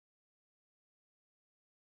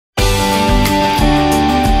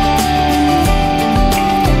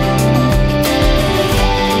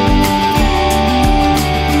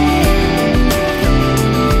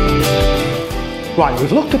Right,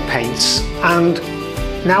 we've looked at paints and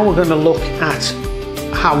now we're going to look at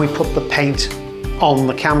how we put the paint on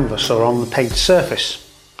the canvas or on the paint surface.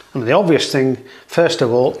 And the obvious thing, first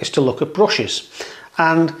of all, is to look at brushes.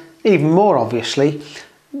 And even more obviously,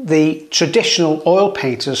 the traditional oil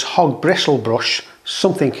painter's hog bristle brush,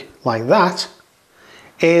 something like that,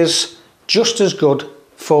 is just as good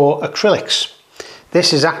for acrylics.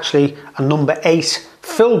 This is actually a number 8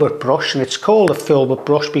 filbert brush, and it's called a filbert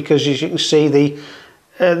brush because, as you can see, the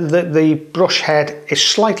brush head is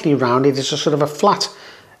slightly rounded. It's a sort of a flat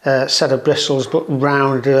set of bristles but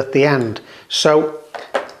rounded at the end. So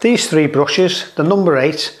these 3 brushes, the number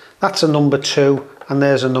 8, that's a number 2, and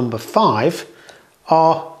there's a number 5,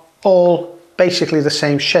 are all basically the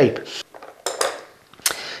same shape.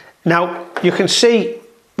 Now you can see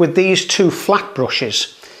with these 2 flat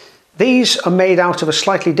brushes, these are made out of a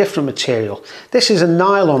slightly different material. This is a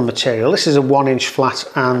nylon material. This is a 1-inch flat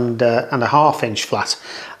and a 1/2-inch flat.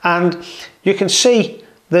 And you can see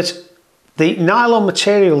that the nylon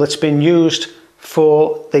material that's been used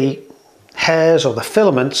for the hairs or the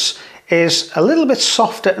filaments is a little bit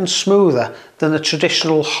softer and smoother than the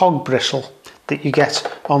traditional hog bristle that you get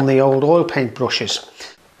on the old oil paint brushes.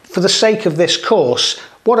 For the sake of this course,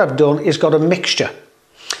 what I've done is got a mixture.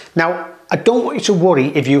 Now, I don't want you to worry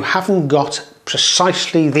if you haven't got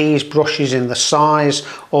precisely these brushes in the size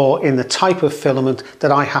or in the type of filament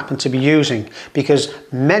that I happen to be using, because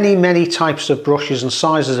many types of brushes and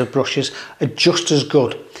sizes of brushes are just as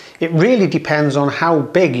good. It really depends on how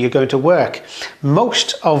big you're going to work.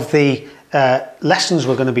 Most of the lessons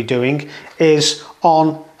we're going to be doing is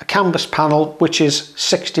on a canvas panel which is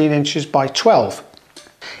 16 inches by 12.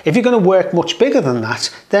 If you're going to work much bigger than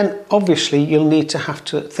that, then obviously you'll need to have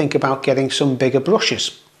to think about getting some bigger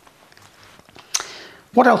brushes.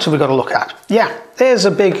 What else have we got to look at? Yeah, there's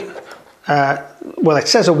a big, well, it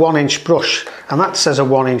says a 1-inch brush, and that says a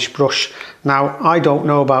 1-inch brush. Now, I don't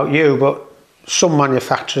know about you, but some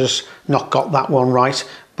manufacturers not got that one right,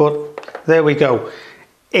 but there we go.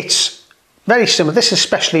 It's very similar. This is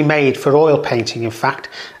specially made for oil painting, in fact,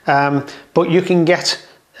 but you can get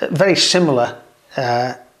very similar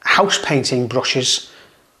house painting brushes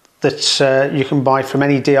that you can buy from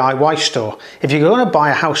any DIY store. If you're going to buy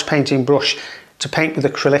a house painting brush to paint with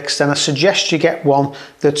acrylics, then I suggest you get one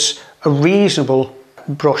that's a reasonable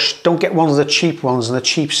brush. Don't get one of the cheap ones and the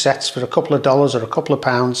cheap sets for a couple of dollars or a couple of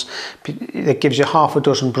pounds. It gives you half a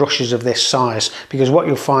dozen brushes of this size, because what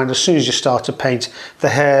you'll find as soon as you start to paint, the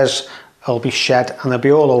hairs will be shed and they'll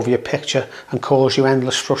be all over your picture and cause you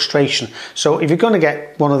endless frustration. So if you're going to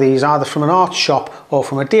get one of these either from an art shop or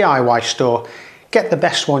from a DIY store, get the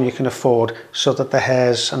best one you can afford so that the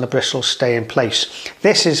hairs and the bristles stay in place.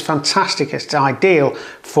 This is fantastic. It's ideal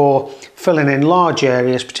for filling in large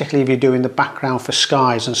areas, particularly if you're doing the background for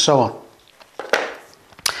skies and so on.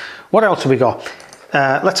 What else have we got?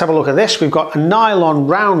 Let's have a look at this. We've got a nylon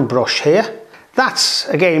round brush here. That's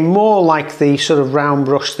again more like the sort of round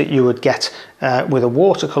brush that you would get with a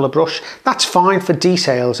watercolour brush. That's fine for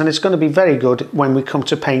details, and it's going to be very good when we come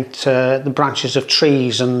to paint the branches of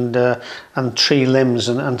trees and tree limbs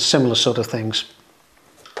and similar sort of things.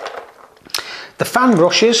 The fan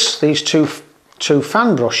brushes, these two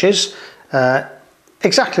fan brushes,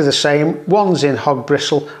 exactly the same. One's in hog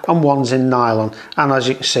bristle and one's in nylon, and as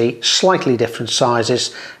you can see, slightly different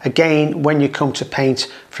sizes. Again, when you come to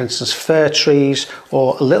paint, for instance, fir trees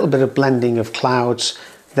or a little bit of blending of clouds,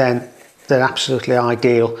 then they're absolutely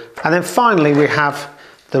ideal. And then finally we have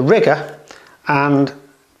the rigger, and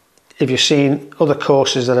if you've seen other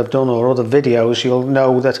courses that I've done or other videos, you'll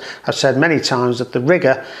know that I've said many times that the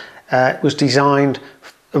rigger was designed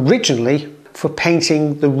originally for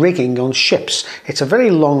painting the rigging on ships. It's a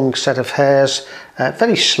very long set of hairs,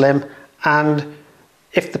 very slim, and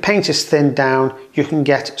if the paint is thinned down, you can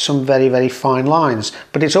get some very fine lines.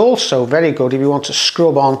 But it's also very good if you want to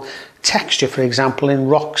scrub on texture, for example, in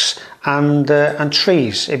rocks and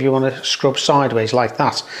trees, if you want to scrub sideways like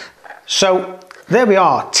that. So there we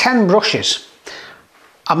are, 10 brushes.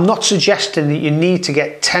 I'm not suggesting that you need to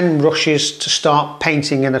get 10 brushes to start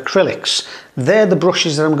painting in acrylics. They're the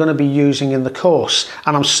brushes that I'm going to be using in the course,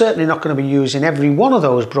 and I'm certainly not going to be using every one of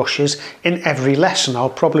those brushes in every lesson. I'll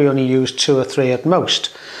probably only use 2 or 3 at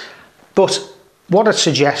most. But what I'd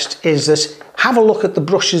suggest is that have a look at the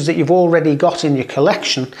brushes that you've already got in your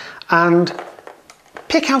collection and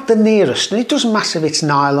pick out the nearest. And it doesn't matter if it's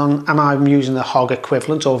nylon and I'm using the hog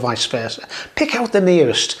equivalent or vice versa. Pick out the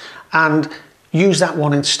nearest and use that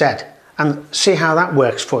one instead and see how that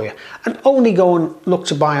works for you. And only go and look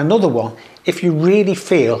to buy another one if you really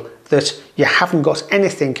feel that you haven't got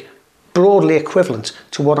anything broadly equivalent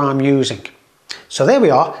to what I'm using. So there we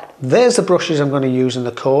are, there's the brushes I'm going to use in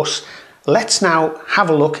the course. Let's now have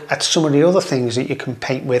a look at some of the other things that you can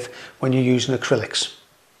paint with when you're using acrylics.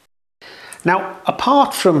 Now,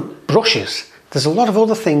 apart from brushes, there's a lot of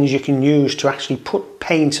other things you can use to actually put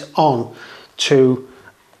paint on to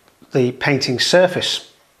the painting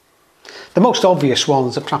surface. The most obvious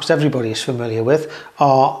ones that perhaps everybody is familiar with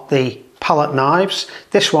are the palette knives.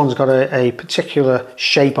 This one's got a particular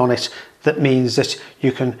shape on it that means that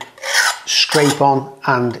you can scrape on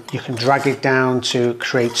and you can drag it down to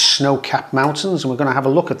create snow-capped mountains, and we're going to have a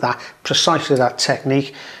look at that, precisely that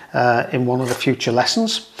technique, in one of the future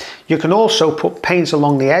lessons. You can also put paint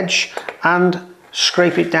along the edge and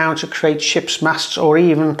scrape it down to create ship's masts, or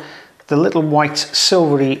even the little white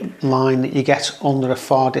silvery line that you get under a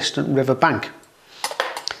far distant river bank.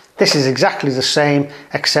 This is exactly the same,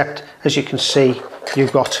 except as you can see,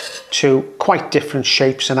 you've got two quite different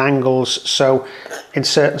shapes and angles, so in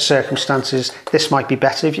certain circumstances this might be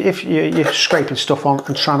better if you're scraping stuff on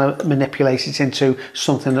and trying to manipulate it into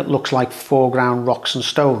something that looks like foreground rocks and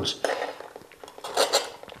stones.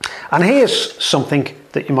 And here's something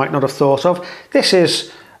that you might not have thought of. This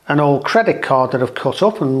is an old credit card that I've cut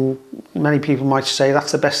up, and many people might say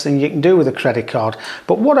that's the best thing you can do with a credit card.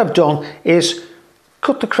 But what I've done is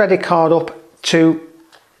cut the credit card up to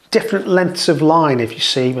different lengths of line, if you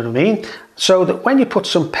see what I mean, so that when you put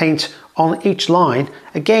some paint on each line,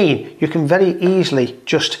 again, you can very easily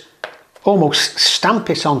just almost stamp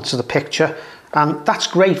it onto the picture, and that's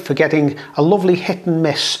great for getting a lovely hit and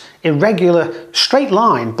miss, irregular straight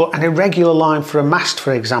line, but an irregular line for a mast,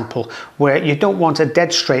 for example, where you don't want a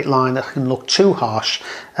dead straight line that can look too harsh.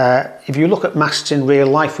 If you look at masts in real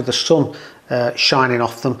life with the sun shining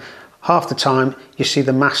off them, half the time you see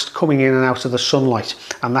the mast coming in and out of the sunlight,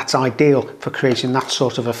 and that's ideal for creating that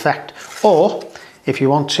sort of effect. Or if you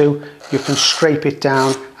want to, you can scrape it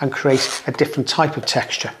down and create a different type of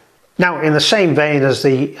texture. Now, in the same vein as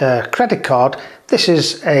the credit card, this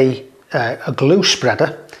is a glue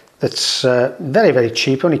spreader that's very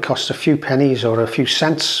cheap, only costs a few pennies or a few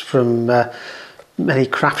cents from many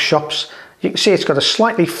craft shops. You can see it's got a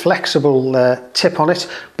slightly flexible tip on it,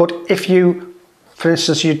 but if you, for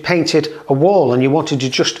instance, you'd painted a wall and you wanted to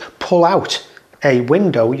just pull out a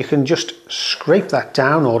window, you can just scrape that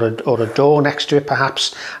down, or a door next to it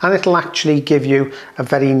perhaps, and it'll actually give you a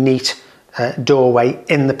very neat doorway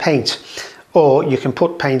in the paint. Or you can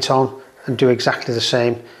put paint on and do exactly the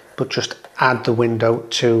same, but just add the window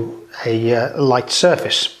to a light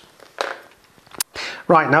surface.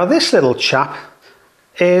 Right, now this little chap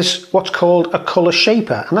is what's called a colour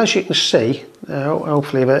shaper, and as you can see,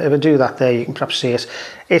 hopefully if I do that there you can perhaps see it,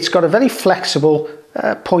 it's got a very flexible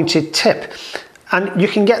pointed tip, and you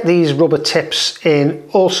can get these rubber tips in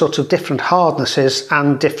all sorts of different hardnesses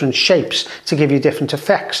and different shapes to give you different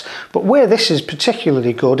effects. But where this is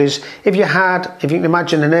particularly good is if you can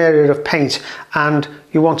imagine an area of paint and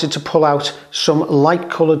you wanted to pull out some light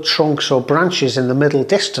coloured trunks or branches in the middle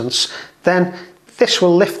distance, then this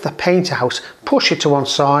will lift the paint out, push it to one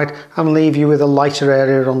side and leave you with a lighter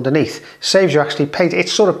area underneath. Saves you actually paint.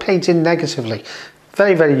 It's sort of painting negatively.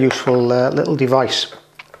 Very useful little device.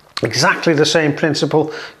 Exactly the same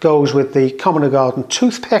principle goes with the common garden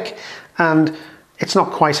toothpick, and it's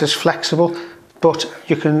not quite as flexible, but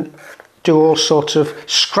you can do all sorts of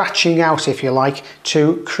scratching out, if you like,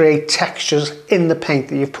 to create textures in the paint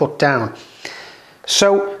that you've put down.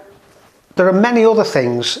 So there are many other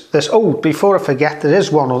things. Before I forget, there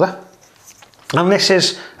is one other, and this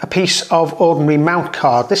is a piece of ordinary mount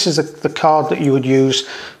card. This is the card that you would use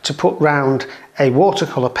to put round a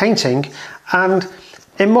watercolour painting, and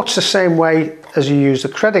in much the same way as you use the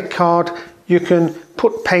credit card, you can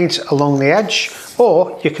put paint along the edge,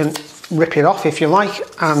 or you can rip it off if you like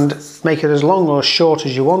and make it as long or as short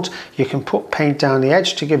as you want. You can put paint down the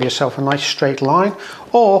edge to give yourself a nice straight line,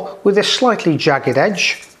 or with this slightly jagged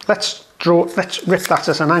edge, let's rip that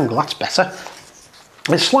at an angle, that's better.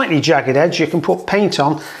 With a slightly jagged edge you can put paint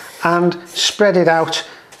on and spread it out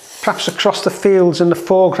perhaps across the fields in the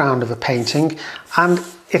foreground of a painting, and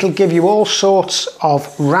it'll give you all sorts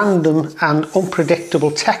of random and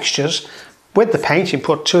unpredictable textures with the paint. You can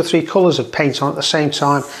put 2 or 3 colours of paint on at the same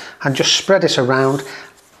time and just spread it around.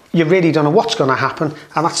 You really don't know what's going to happen,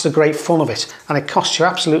 and that's the great fun of it, and it costs you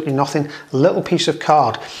absolutely nothing, a little piece of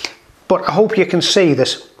card. But I hope you can see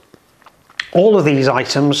that all of these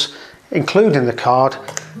items, including the card,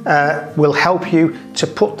 will help you to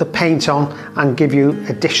put the paint on and give you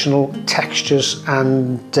additional textures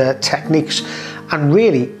and techniques. And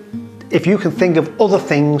really, if you can think of other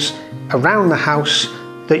things around the house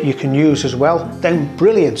that you can use as well, then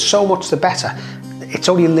brilliant, so much the better. It's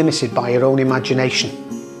only limited by your own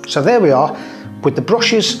imagination. So there we are. With the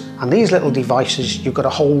brushes and these little devices, you've got a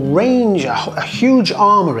whole range, a huge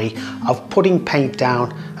armoury of putting paint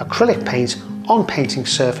down, acrylic paint on painting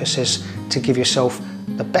surfaces to give yourself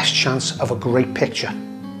the best chance of a great picture.